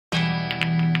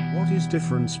What is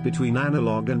difference between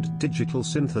analog and digital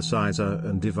synthesizer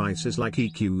and devices like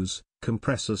EQs,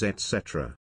 compressors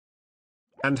etc.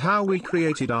 And how we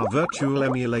created our virtual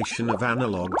emulation of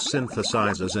analog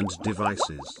synthesizers and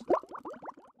devices.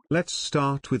 Let's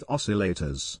start with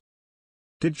oscillators.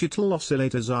 Digital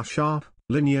oscillators are sharp,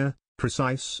 linear,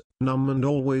 precise, numb and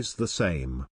always the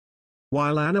same.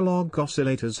 While analog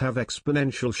oscillators have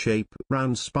exponential shape,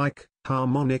 round spike,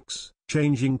 harmonics,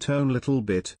 changing tone little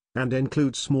bit, and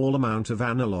include small amount of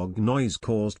analog noise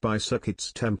caused by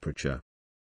circuit's temperature.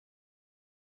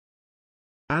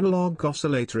 Analog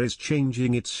oscillator is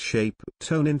changing its shape,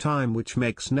 tone in time which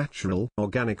makes natural,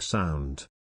 organic sound.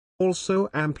 Also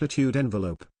amplitude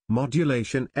envelope,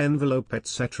 modulation envelope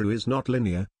etc. is not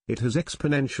linear, it has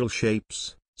exponential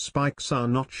shapes, spikes are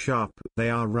not sharp, they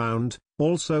are round,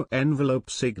 also envelope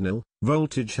signal,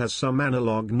 voltage has some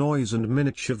analog noise and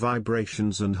miniature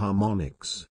vibrations and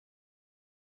harmonics.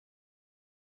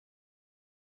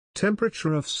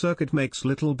 Temperature of circuit makes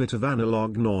little bit of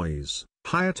analog noise.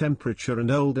 Higher temperature and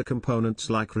older components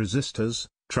like resistors,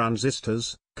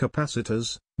 transistors,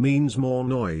 capacitors, means more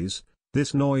noise.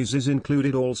 This noise is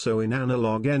included also in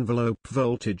analog envelope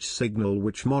voltage signal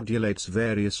which modulates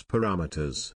various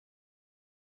parameters.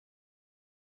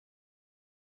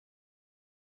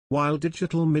 While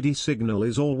digital MIDI signal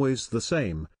is always the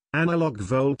same, analog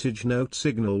voltage note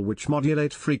signal which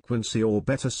modulate frequency or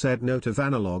better said note of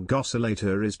analog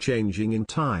oscillator is changing in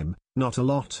time, not a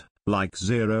lot, like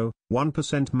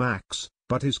 0.1% max,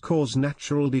 but is cause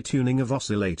natural detuning of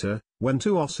oscillator. When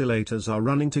two oscillators are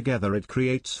running together it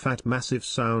creates fat massive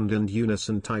sound and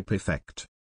unison type effect.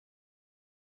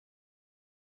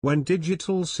 When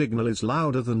digital signal is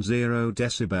louder than 0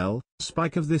 decibel,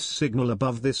 spike of this signal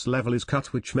above this level is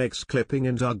cut which makes clipping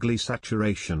and ugly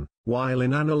saturation, while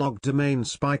in analog domain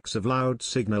spikes of loud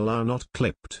signal are not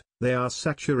clipped, they are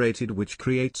saturated which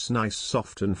creates nice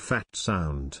soft and fat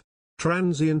sound.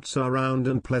 Transients are round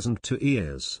and pleasant to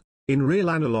ears. In real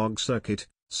analog circuit,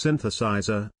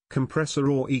 synthesizer,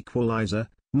 compressor or equalizer,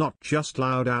 not just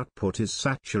loud output is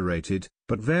saturated,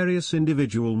 but various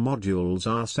individual modules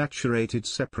are saturated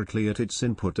separately at its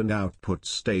input and output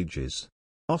stages.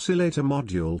 Oscillator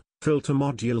module, filter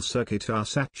module circuit are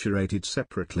saturated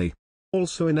separately.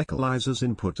 Also in equalizers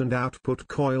input and output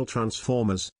coil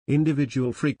transformers,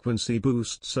 individual frequency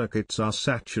boost circuits are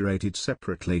saturated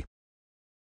separately.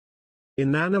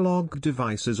 In analog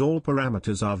devices all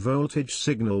parameters are voltage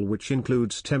signal which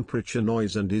includes temperature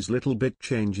noise and is little bit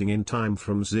changing in time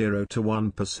from 0 to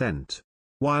 1%.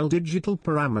 While digital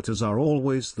parameters are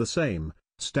always the same,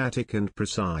 static and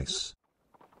precise.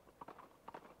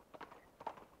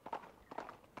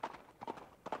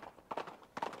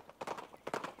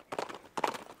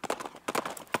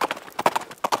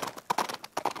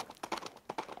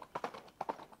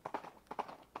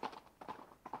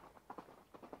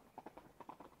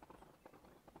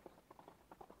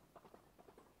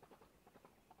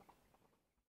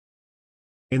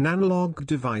 In analog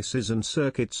devices and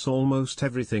circuits almost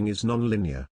everything is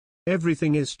nonlinear.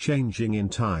 Everything is changing in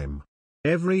time.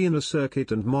 Every inner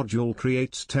circuit and module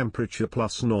creates temperature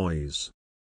plus noise.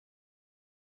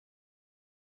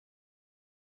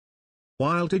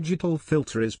 While digital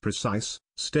filter is precise,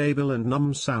 stable and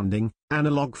numb sounding,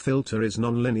 analog filter is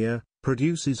nonlinear,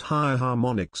 produces higher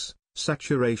harmonics,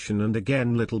 saturation and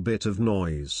again little bit of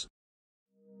noise.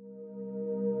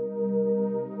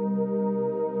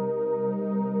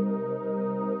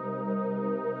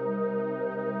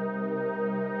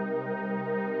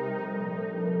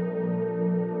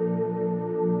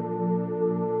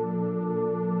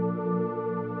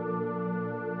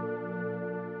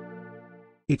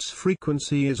 Its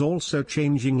frequency is also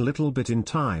changing little bit in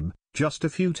time, just a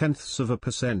few tenths of a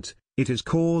percent. It is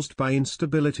caused by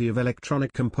instability of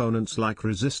electronic components like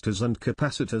resistors and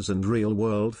capacitors and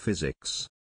real-world physics.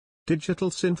 Digital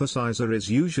synthesizer is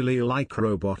usually like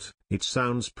robot, it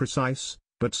sounds precise,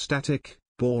 but static,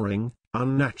 boring,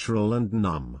 unnatural and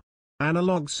numb.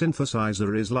 Analog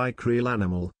synthesizer is like real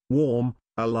animal, warm,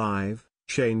 alive,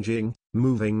 changing,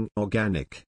 moving,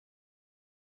 organic.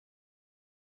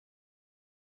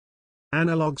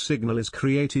 Analog signal is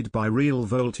created by real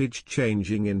voltage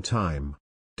changing in time.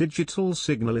 Digital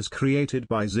signal is created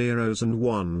by zeros and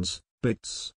ones,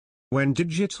 bits. When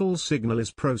digital signal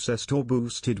is processed or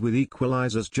boosted with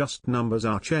equalizers just numbers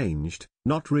are changed,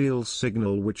 not real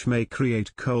signal which may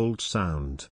create cold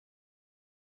sound.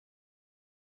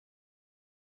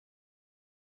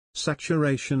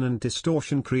 Saturation and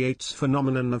distortion creates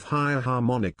phenomenon of higher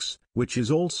harmonics, which is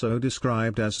also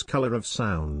described as color of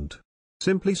sound.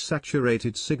 Simply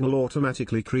saturated signal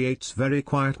automatically creates very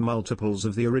quiet multiples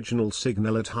of the original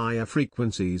signal at higher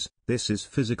frequencies. This is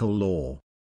physical law.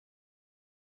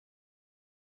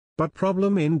 But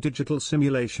problem in digital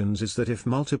simulations is that if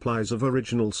multiplies of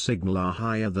original signal are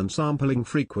higher than sampling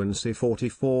frequency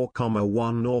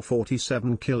 44,1 or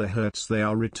 47 kHz, they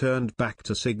are returned back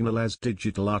to signal as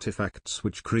digital artifacts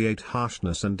which create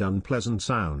harshness and unpleasant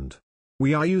sound.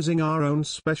 We are using our own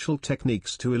special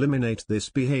techniques to eliminate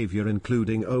this behavior,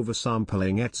 including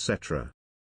oversampling, etc.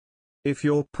 If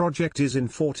your project is in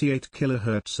 48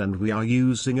 kHz and we are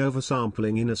using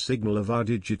oversampling in a signal of our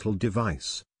digital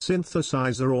device,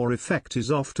 synthesizer or effect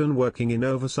is often working in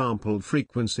oversampled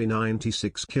frequency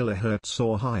 96 kHz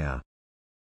or higher.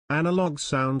 Analog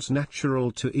sounds natural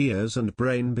to ears and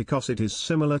brain because it is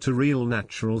similar to real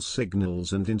natural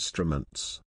signals and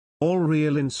instruments. All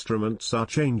real instruments are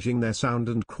changing their sound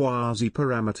and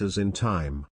quasi-parameters in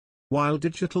time. While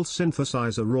digital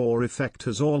synthesizer or effect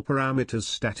has all parameters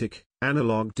static,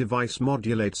 analog device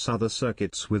modulates other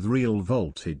circuits with real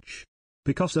voltage.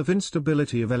 Because of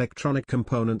instability of electronic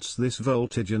components, this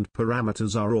voltage and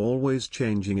parameters are always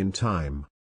changing in time.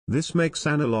 This makes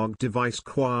analog device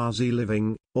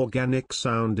quasi-living, organic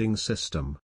sounding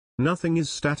system. Nothing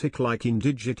is static like in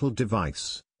digital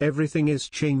device, everything is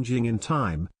changing in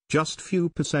time, just few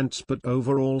percents, but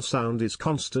overall sound is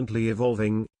constantly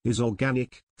evolving, is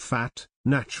organic, fat,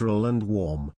 natural and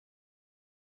warm.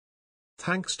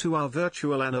 Thanks to our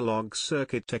virtual analog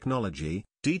circuit technology,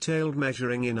 detailed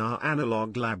measuring in our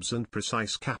analog labs and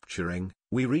precise capturing,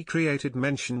 we recreated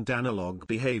mentioned analog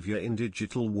behavior in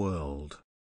digital world.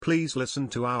 Please listen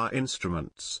to our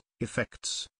instruments,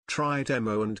 effects, try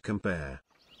demo and compare.